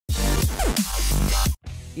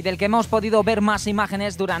y del que hemos podido ver más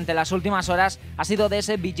imágenes durante las últimas horas ha sido de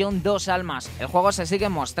ese Beyond 2 Almas. El juego se sigue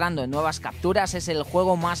mostrando en nuevas capturas, es el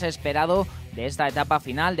juego más esperado de esta etapa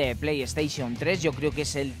final de PlayStation 3. Yo creo que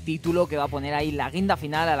es el título que va a poner ahí la guinda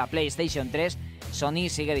final a la PlayStation 3. Sony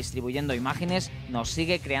sigue distribuyendo imágenes, nos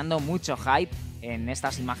sigue creando mucho hype. En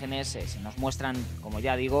estas imágenes se nos muestran, como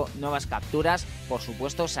ya digo, nuevas capturas, por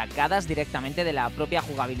supuesto sacadas directamente de la propia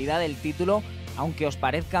jugabilidad del título. Aunque os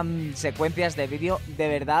parezcan secuencias de vídeo, de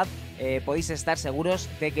verdad podéis estar seguros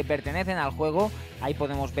de que pertenecen al juego. Ahí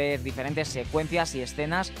podemos ver diferentes secuencias y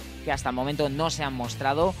escenas que hasta el momento no se han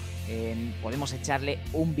mostrado. Podemos echarle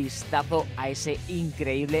un vistazo a ese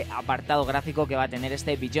increíble apartado gráfico que va a tener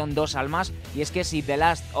este Beyond 2 Almas. Y es que si The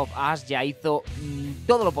Last of Us ya hizo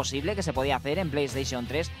todo lo posible que se podía hacer en PlayStation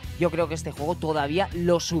 3, yo creo que este juego todavía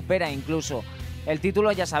lo supera incluso. El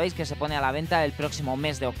título ya sabéis que se pone a la venta el próximo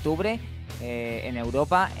mes de octubre en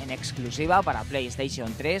Europa, en exclusiva para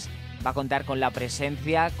PlayStation 3. Va a contar con la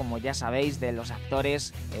presencia, como ya sabéis, de los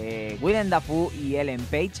actores Willem Dafoe y Ellen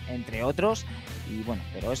Page, entre otros. Y bueno,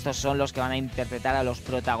 pero estos son los que van a interpretar a los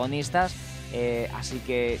protagonistas. Así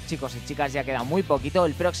que chicos y chicas, ya queda muy poquito.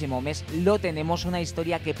 El próximo mes lo tenemos, una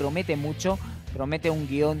historia que promete mucho. Promete un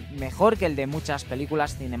guión mejor que el de muchas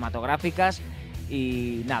películas cinematográficas.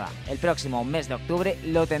 Y nada, el próximo mes de octubre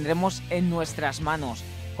lo tendremos en nuestras manos.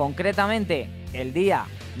 Concretamente el día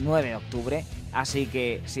 9 de octubre. Así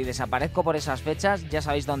que si desaparezco por esas fechas, ya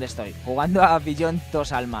sabéis dónde estoy, jugando a Beyond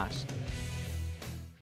 2 Almas.